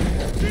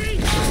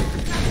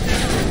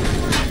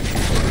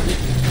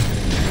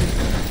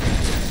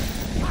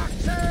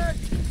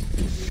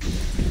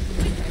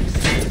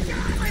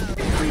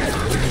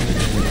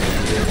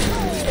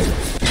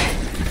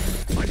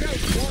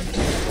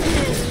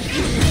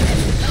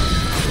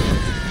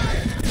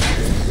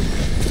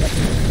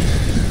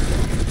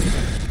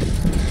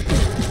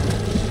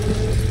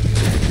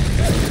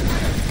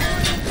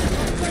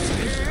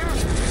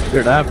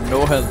 Dude, I have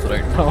no health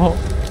right now.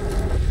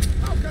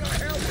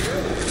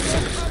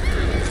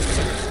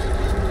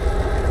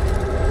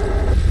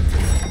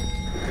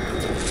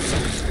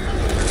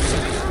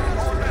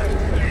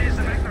 Is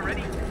the vector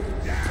ready?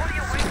 What are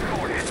you waiting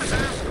for? Hit the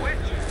damn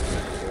switch!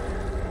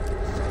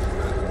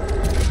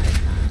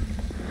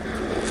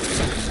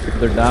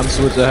 The damn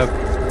switch, I have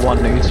 1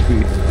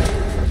 HP.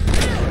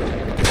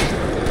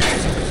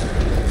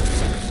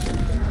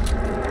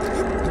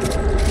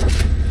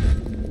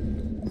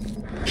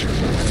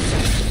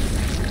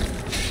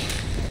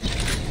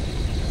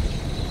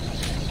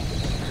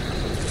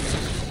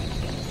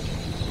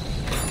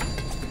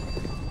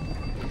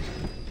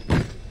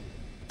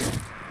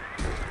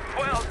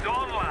 Well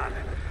done, lad.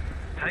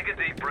 Take a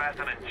deep breath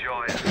and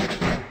enjoy it.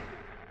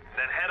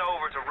 Then head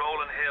over to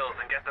Rolling Hills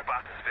and get the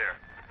bathysphere.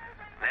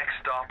 Next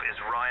stop is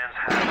Ryan's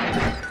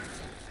house.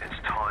 It's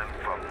time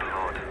for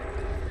blood.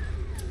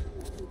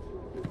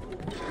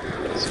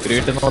 It's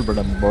great and all, but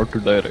I'm about to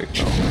die right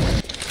now.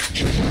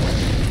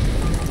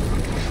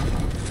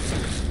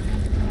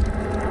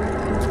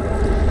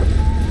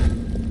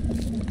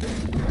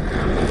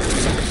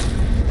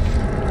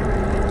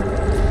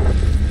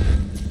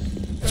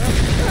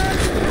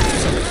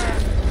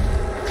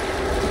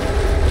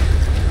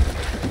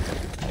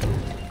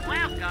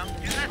 Welcome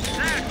to the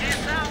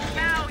circus of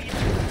value.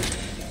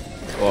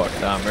 God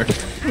damn it.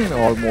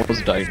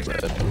 Almost died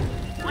there.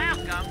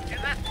 Welcome to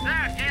the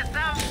circus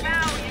of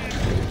value.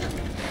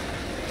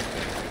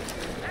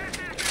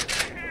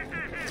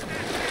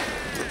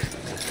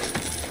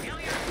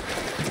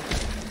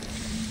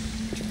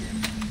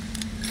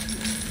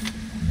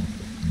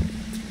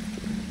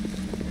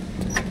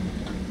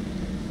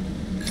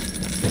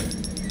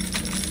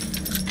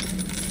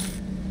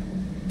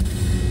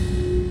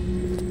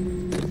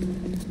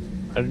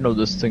 I didn't know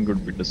this thing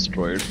could be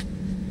destroyed.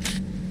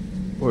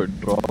 Oh,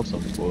 it drops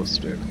on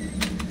first aid.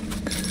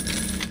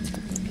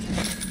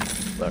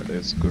 That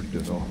is good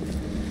to know.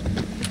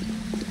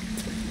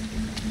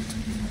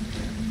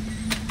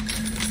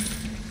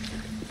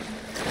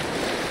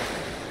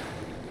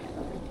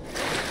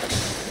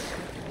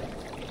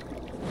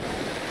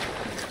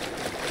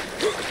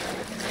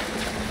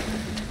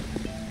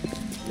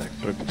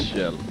 Electric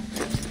shell.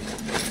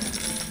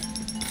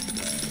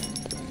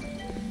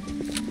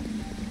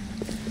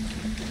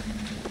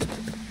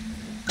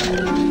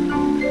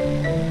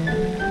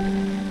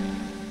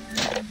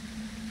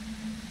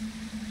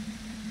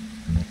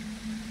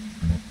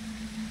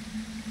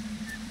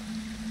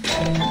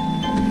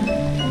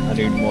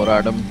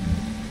 Adam.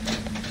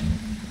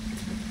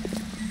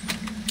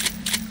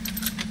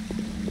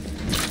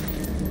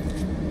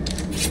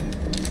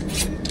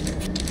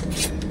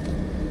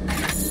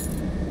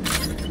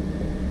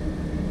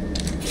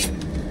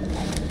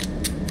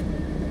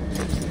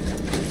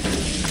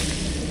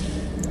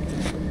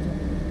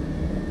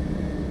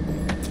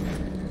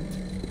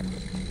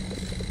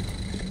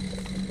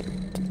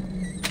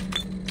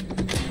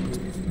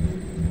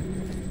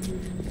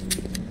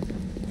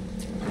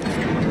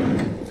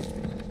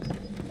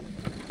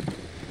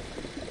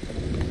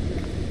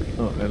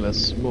 Okay,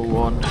 let's move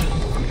on.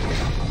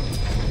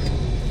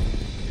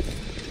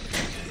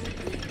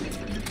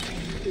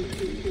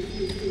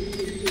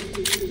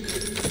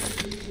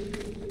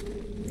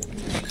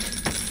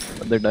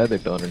 When they die, they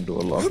turn into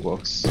a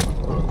lockbox.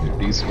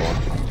 They despawn.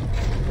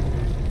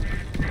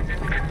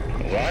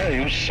 Why are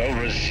you so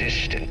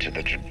resistant to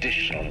the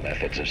traditional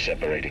methods of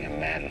separating a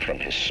man from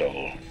his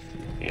soul?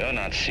 You're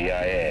not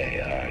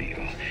CIA, are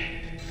you?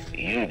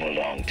 You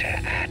belong to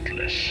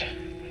Atlas,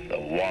 the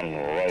one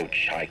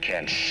roach I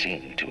can't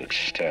seem to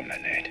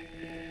exterminate.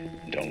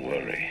 Don't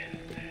worry.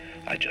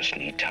 I just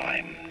need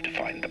time to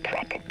find the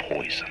proper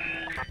poison.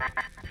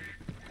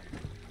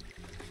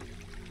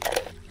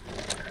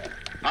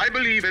 I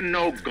believe in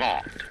no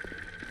God,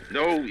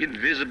 no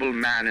invisible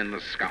man in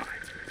the sky.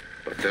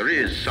 But there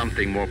is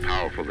something more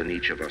powerful than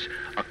each of us,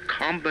 a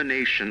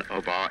combination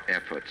of our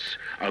efforts,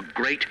 a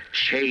great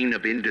chain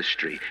of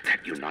industry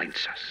that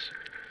unites us.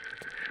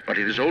 But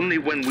it is only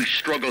when we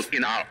struggle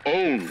in our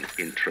own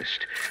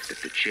interest that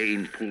the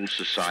chain pulls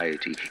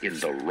society in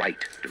the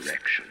right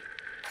direction.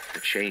 The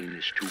chain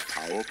is too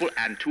powerful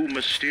and too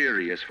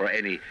mysterious for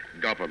any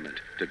government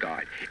to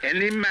guide.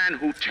 Any man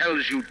who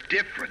tells you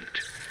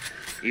different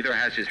either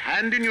has his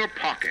hand in your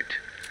pocket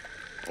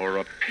or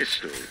a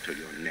pistol to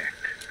your neck.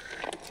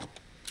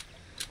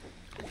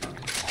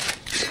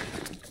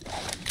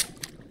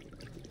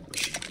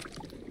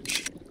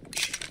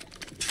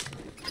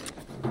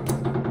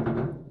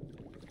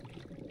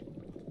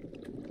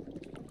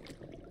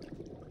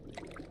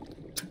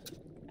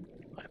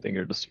 I think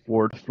it is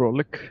Ford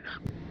Frolic.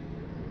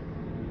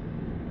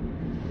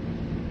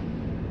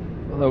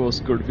 Well, that was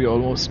good. We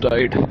almost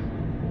died.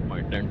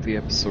 Might end the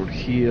episode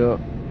here.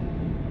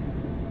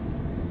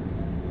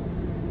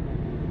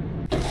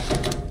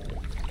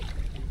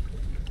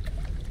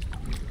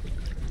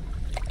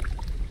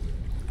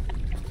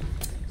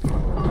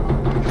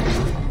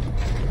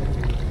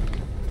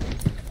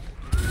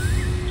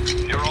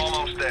 You're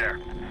almost there.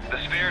 The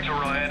sphere to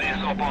Ryan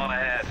is up on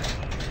ahead.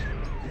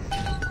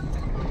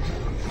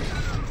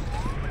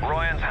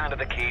 Ryan's handed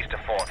the keys to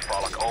Fort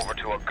Frolic over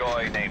to a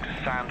guy named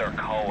Sander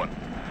Cohen.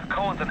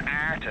 Cohen's an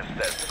artist,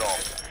 says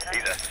some.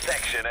 He's a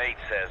Section 8,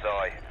 says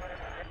I.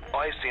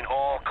 I've seen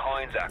all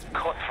kinds of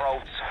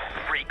cutthroats,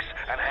 freaks,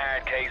 and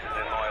hard cases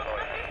in my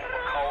life.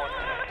 But Cohen,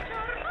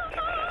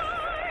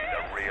 he's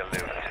a real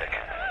lunatic.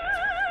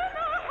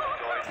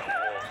 Guy's a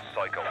whole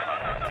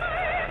psychopath.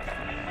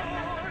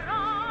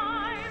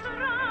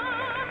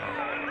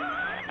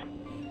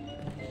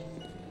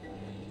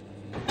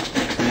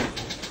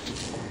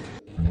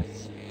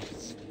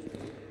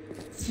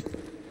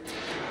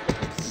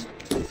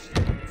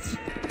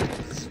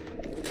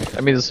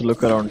 Let me just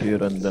look around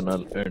here and then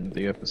I'll end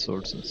the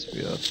episode since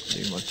we are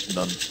pretty much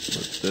done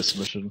with this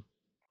mission.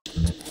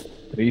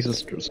 3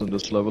 sisters on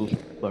this level,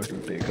 that will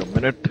take a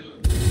minute.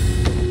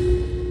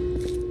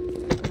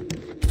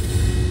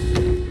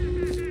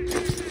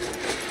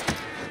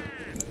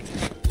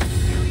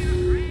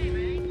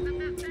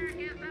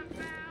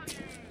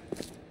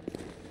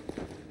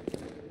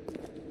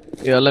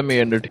 Yeah, let me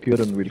end it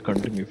here and we'll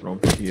continue from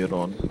here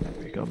on.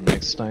 We come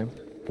next time.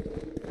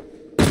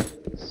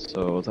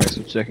 So thanks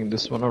for checking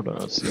this one out and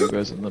I'll see you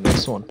guys in the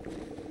next one.